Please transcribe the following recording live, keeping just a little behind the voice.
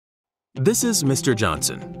This is Mr.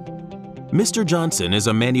 Johnson. Mr. Johnson is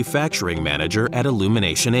a manufacturing manager at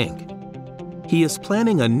Illumination Inc. He is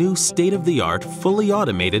planning a new state-of-the-art, fully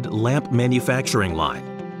automated lamp manufacturing line.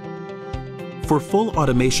 For full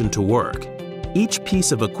automation to work, each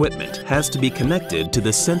piece of equipment has to be connected to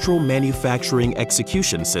the central manufacturing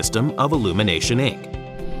execution system of Illumination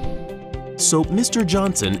Inc. So Mr.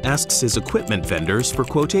 Johnson asks his equipment vendors for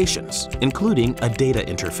quotations, including a data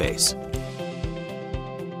interface.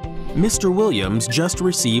 Mr. Williams just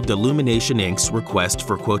received Illumination Inc.'s request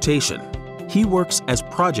for quotation. He works as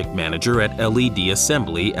project manager at LED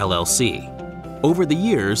Assembly LLC. Over the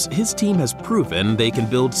years, his team has proven they can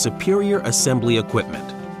build superior assembly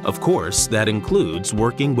equipment. Of course, that includes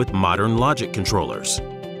working with modern logic controllers.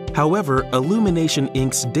 However, Illumination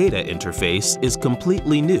Inc.'s data interface is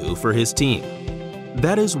completely new for his team.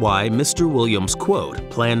 That is why Mr. Williams' quote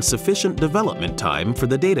plans sufficient development time for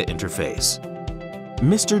the data interface.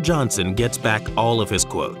 Mr. Johnson gets back all of his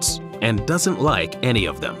quotes and doesn't like any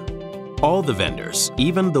of them. All the vendors,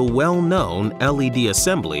 even the well-known LED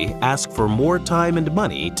Assembly, ask for more time and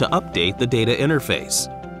money to update the data interface.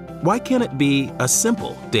 Why can't it be a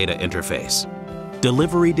simple data interface?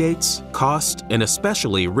 Delivery dates, cost, and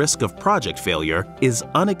especially risk of project failure is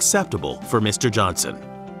unacceptable for Mr. Johnson.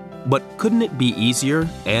 But couldn't it be easier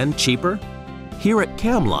and cheaper? Here at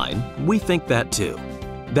camLine, we think that too.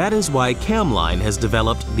 That is why camLine has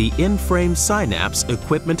developed the InFrame Synapse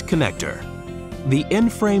Equipment Connector. The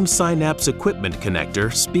InFrame Synapse Equipment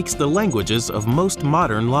Connector speaks the languages of most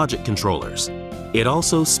modern logic controllers. It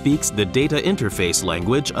also speaks the data interface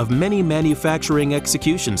language of many manufacturing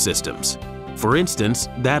execution systems, for instance,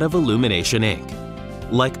 that of Illumination Inc.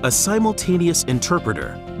 Like a simultaneous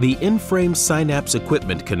interpreter, the InFrame Synapse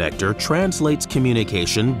Equipment Connector translates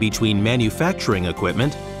communication between manufacturing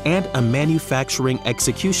equipment and a manufacturing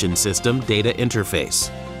execution system data interface.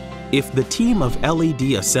 If the team of LED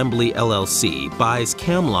Assembly LLC buys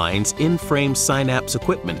camLine's InFrame Synapse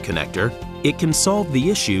Equipment Connector, it can solve the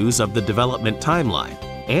issues of the development timeline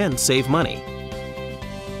and save money.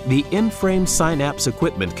 The InFrame Synapse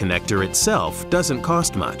Equipment Connector itself doesn't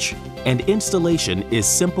cost much, and installation is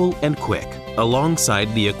simple and quick,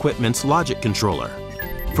 alongside the equipment's logic controller.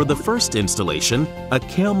 For the first installation, a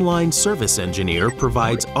camLine service engineer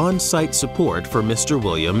provides on-site support for Mr.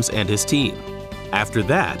 Williams and his team. After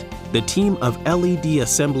that, the team of LED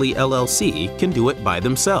Assembly LLC can do it by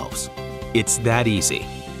themselves. It's that easy.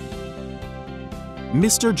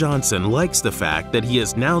 Mr. Johnson likes the fact that he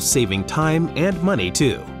is now saving time and money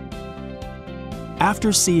too.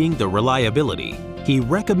 After seeing the reliability, he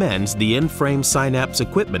recommends the InFrame Synapse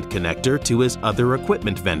Equipment Connector to his other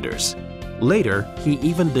equipment vendors. Later, he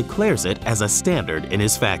even declares it as a standard in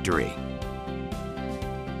his factory.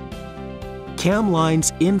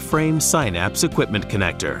 camLine's InFrame Synapse Equipment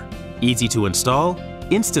Connector. Easy to install,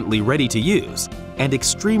 instantly ready to use, and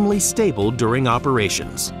extremely stable during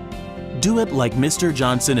operations. Do it like Mr.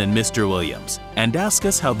 Johnson and Mr. Williams, and ask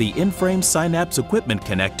us how the InFrame Synapse Equipment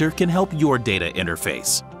Connector can help your data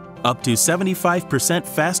interface. Up to 75%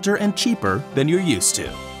 faster and cheaper than you're used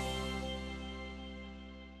to.